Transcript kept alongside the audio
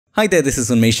Hi there, this is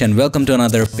Unmesh and welcome to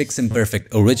another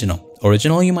PiXimperfect original.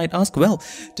 Original, you might ask? Well,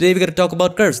 today we're going to talk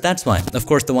about curves, that's why. Of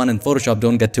course, the one in Photoshop,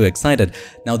 don't get too excited.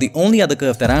 Now, the only other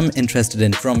curve that I'm interested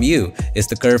in from you is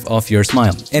the curve of your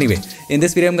smile. Anyway, in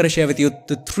this video, I'm going to share with you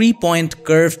the 3-point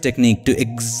curve technique to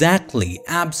exactly,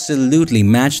 absolutely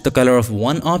match the color of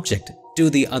one object to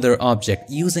the other object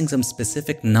using some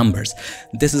specific numbers.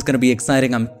 This is going to be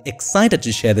exciting. I'm excited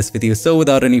to share this with you. So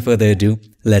without any further ado,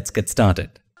 let's get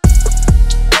started.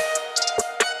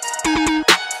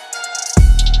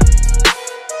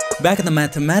 Back in the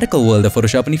mathematical world of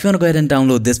Photoshop, and if you want to go ahead and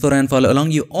download this photo and follow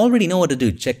along, you already know what to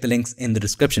do. Check the links in the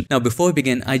description. Now, before we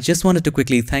begin, I just wanted to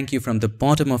quickly thank you from the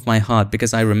bottom of my heart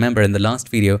because I remember in the last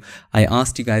video, I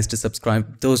asked you guys to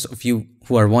subscribe, those of you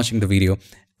who are watching the video,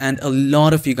 and a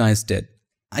lot of you guys did.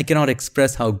 I cannot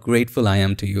express how grateful I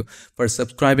am to you for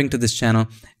subscribing to this channel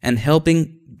and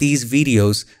helping these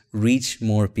videos reach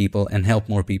more people and help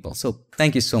more people. So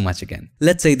thank you so much again.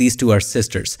 Let's say these two are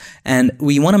sisters and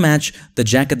we want to match the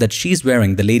jacket that she's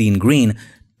wearing, the lady in green,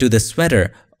 to the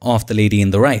sweater of the lady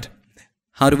in the right.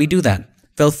 How do we do that?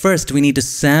 Well, first we need to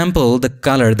sample the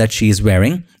color that she's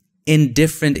wearing in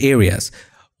different areas.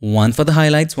 One for the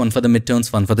highlights, one for the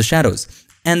midtones, one for the shadows.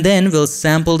 And then we'll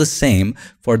sample the same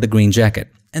for the green jacket.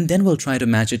 And then we'll try to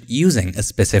match it using a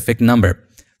specific number.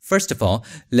 First of all,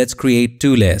 let's create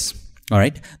two layers. All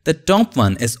right, the top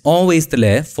one is always the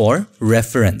layer for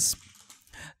reference.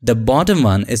 The bottom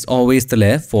one is always the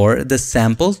layer for the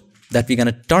sample that we're going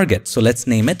to target. So let's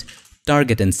name it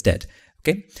target instead.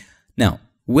 Okay. Now,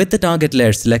 with the target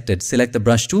layer selected, select the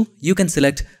brush tool. You can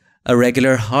select a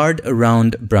regular hard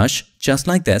round brush just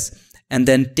like this, and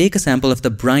then take a sample of the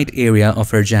bright area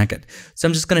of her jacket. So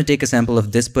I'm just going to take a sample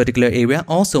of this particular area.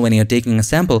 Also, when you're taking a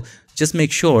sample, just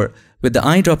make sure with the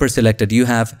eyedropper selected, you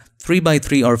have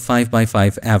 3x3 or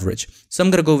 5x5 average. So I'm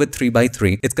going to go with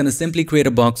 3x3. It's going to simply create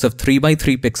a box of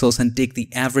 3x3 pixels and take the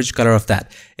average color of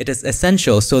that. It is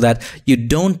essential so that you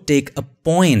don't take a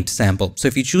point sample. So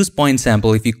if you choose point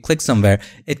sample, if you click somewhere,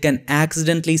 it can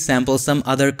accidentally sample some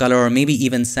other color or maybe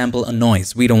even sample a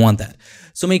noise. We don't want that.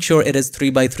 So make sure it is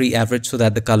 3x3 average so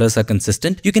that the colors are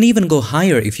consistent. You can even go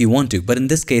higher if you want to, but in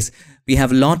this case, we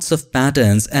have lots of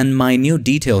patterns and minute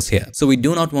details here. So we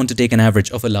do not want to take an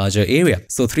average of a larger area.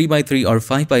 So 3x3 or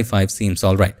 5x5 seems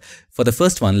all right. For the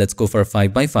first one, let's go for a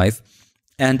 5x5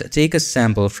 and take a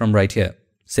sample from right here.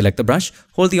 Select the brush,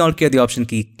 hold the Alt key or the Option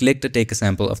key, click to take a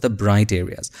sample of the bright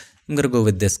areas. I'm going to go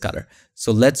with this color.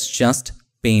 So let's just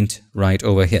paint right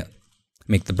over here.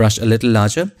 Make the brush a little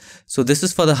larger. So this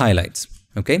is for the highlights.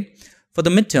 Okay. For the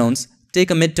midtones,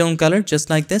 take a midtone color just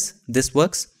like this. This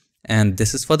works. And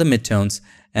this is for the midtones.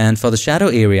 And for the shadow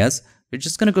areas, we're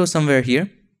just going to go somewhere here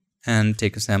and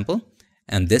take a sample.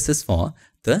 And this is for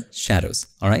the shadows.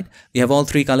 All right. We have all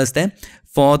three colors there.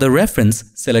 For the reference,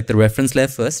 select the reference layer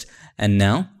first. And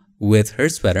now with her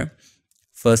sweater,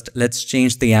 first, let's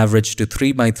change the average to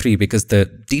 3x3 because the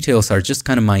details are just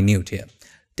kind of minute here.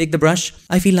 Take the brush.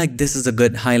 I feel like this is a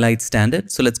good highlight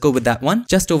standard. So let's go with that one.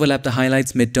 Just overlap the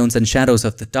highlights, midtones and shadows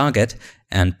of the target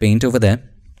and paint over there.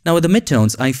 Now with the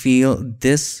midtones, I feel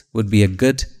this would be a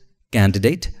good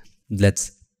candidate.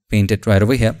 Let's paint it right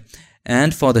over here.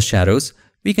 And for the shadows,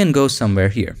 we can go somewhere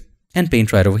here and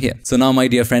paint right over here. So now, my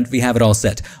dear friend, we have it all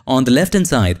set. On the left hand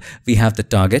side, we have the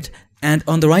target. And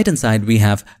on the right hand side, we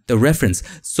have the reference.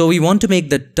 So we want to make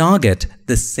the target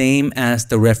the same as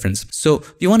the reference. So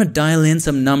we want to dial in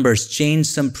some numbers, change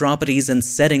some properties and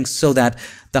settings so that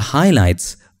the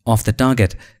highlights of the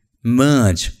target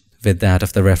merge with that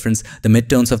of the reference. The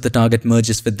midtones of the target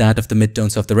merges with that of the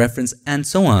midtones of the reference, and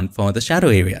so on for the shadow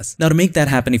areas. Now to make that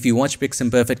happen, if you watch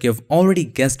PiXimperfect, you've already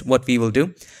guessed what we will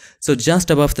do. So just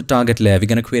above the target layer, we're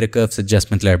going to create a curves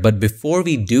adjustment layer. But before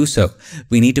we do so,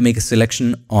 we need to make a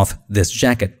selection of this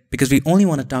jacket because we only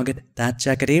want to target that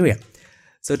jacket area.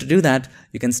 So to do that,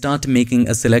 you can start making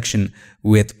a selection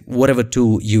with whatever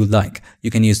tool you like. You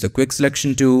can use the quick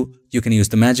selection tool, you can use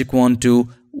the magic wand tool,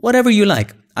 whatever you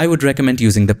like. I would recommend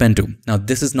using the pen tool. Now,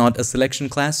 this is not a selection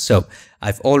class, so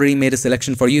I've already made a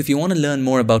selection for you. If you want to learn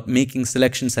more about making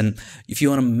selections and if you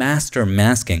want to master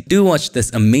masking, do watch this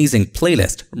amazing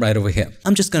playlist right over here.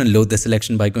 I'm just going to load the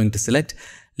selection by going to select,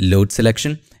 load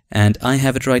selection, and I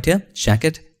have it right here.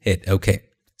 Jacket, hit OK.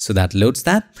 So that loads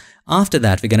that. After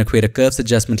that, we're going to create a curves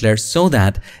adjustment layer so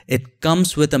that it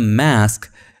comes with a mask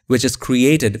which is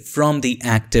created from the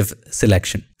active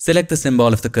selection. Select the symbol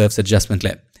of the curves adjustment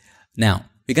layer. Now,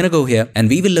 we're going to go here and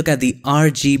we will look at the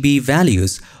RGB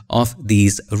values of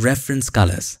these reference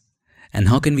colors. And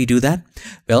how can we do that?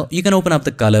 Well, you can open up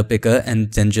the color picker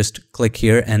and then just click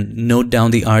here and note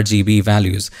down the RGB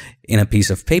values in a piece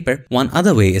of paper. One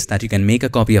other way is that you can make a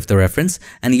copy of the reference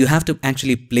and you have to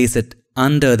actually place it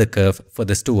under the curve for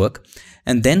this to work.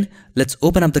 And then let's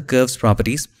open up the curves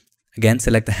properties. Again,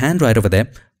 select the hand right over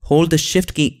there, hold the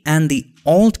Shift key and the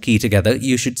Alt key together.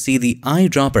 You should see the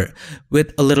eyedropper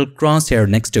with a little crosshair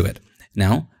next to it.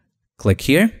 Now, click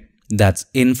here. That's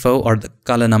info or the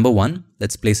color number 1.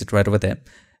 Let's place it right over there.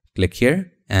 Click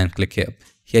here and click here.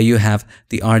 Here you have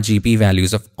the RGB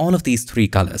values of all of these 3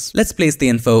 colors. Let's place the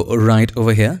info right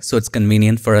over here so it's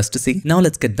convenient for us to see. Now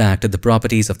let's get back to the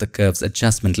properties of the curves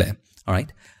adjustment layer. All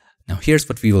right. Now here's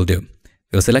what we will do.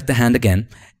 We'll select the hand again,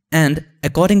 and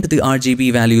according to the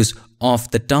RGB values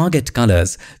of the target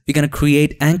colors, we're going to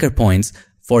create anchor points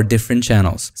for different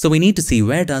channels. So we need to see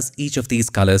where does each of these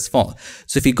colors fall.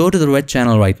 So if you go to the red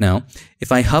channel right now,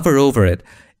 if I hover over it,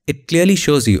 it clearly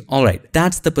shows you, all right,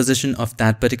 that's the position of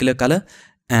that particular color.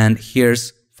 And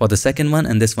here's for the second one,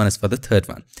 and this one is for the third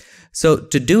one. So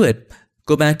to do it,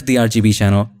 go back to the RGB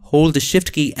channel, hold the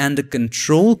Shift key and the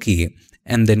Control key,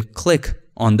 and then click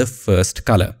on the first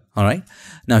color. All right.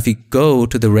 Now, if you go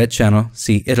to the red channel,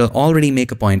 see, it'll already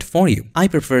make a point for you. I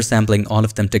prefer sampling all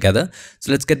of them together. So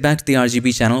let's get back to the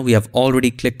RGB channel. We have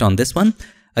already clicked on this one.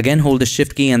 Again, hold the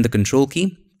Shift key and the Control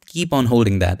key. Keep on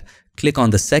holding that. Click on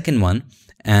the second one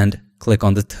and click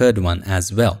on the third one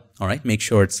as well. All right. Make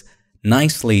sure it's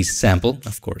nicely sampled.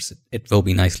 Of course, it will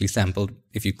be nicely sampled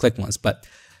if you click once, but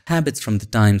habits from the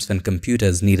times when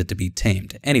computers needed to be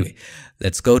tamed. Anyway,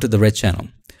 let's go to the red channel.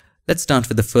 Let's start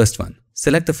with the first one.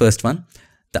 Select the first one.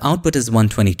 The output is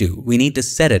 122. We need to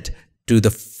set it to the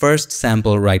first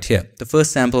sample right here. The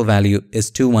first sample value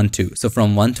is 212. So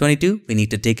from 122, we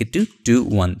need to take it to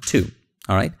 212.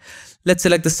 All right. Let's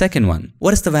select the second one.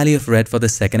 What is the value of red for the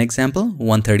second example?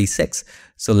 136.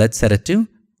 So let's set it to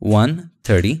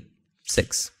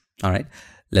 136. All right.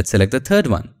 Let's select the third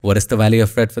one. What is the value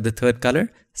of red for the third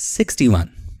color?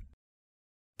 61.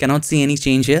 Cannot see any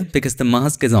change here because the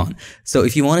mask is on. So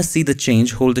if you want to see the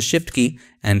change, hold the Shift key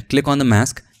and click on the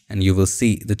mask and you will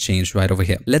see the change right over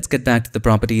here. Let's get back to the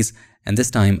properties, and this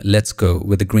time let's go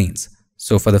with the greens.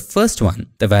 So for the first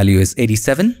one, the value is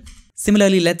 87.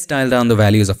 Similarly, let's dial down the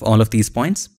values of all of these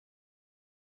points.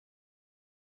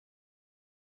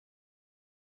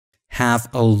 Have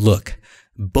a look.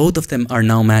 Both of them are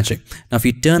now matching. Now, if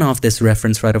you turn off this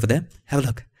reference right over there, have a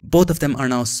look. Both of them are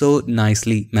now so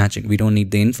nicely matching. We don't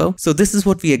need the info. So this is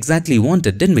what we exactly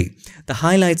wanted, didn't we? The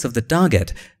highlights of the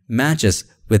target matches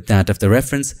with that of the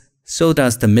reference. So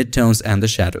does the midtones and the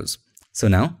shadows. So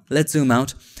now let's zoom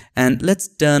out and let's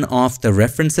turn off the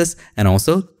references and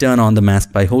also turn on the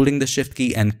mask by holding the Shift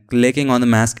key and clicking on the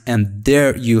mask. And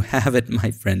there you have it,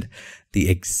 my friend. The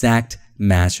exact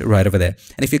match right over there.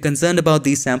 And if you're concerned about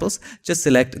these samples, just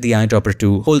select the eyedropper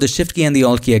tool, hold the Shift key and the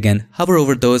Alt key again, hover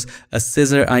over those, a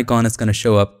scissor icon is going to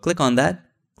show up. Click on that,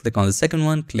 click on the second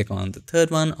one, click on the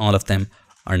third one, all of them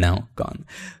are now gone.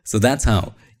 So that's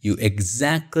how you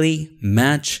exactly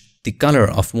match the color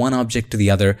of one object to the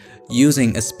other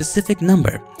using a specific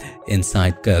number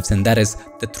inside curves, and that is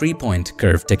the 3-point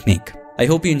curve technique. I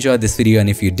hope you enjoyed this video, and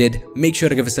if you did, make sure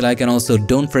to give us a like, and also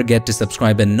don't forget to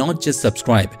subscribe, and not just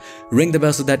subscribe, ring the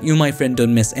bell so that you, my friend,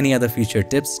 don't miss any other future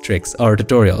tips, tricks or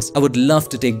tutorials. I would love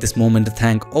to take this moment to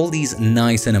thank all these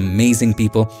nice and amazing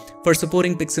people for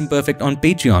supporting PiXimperfect on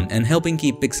Patreon and helping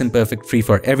keep PiXimperfect free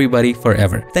for everybody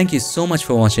forever. Thank you so much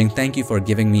for watching. Thank you for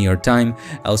giving me your time.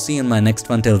 I'll see you in my next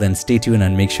one. Till then, stay tuned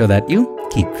and make sure that you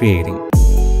keep creating.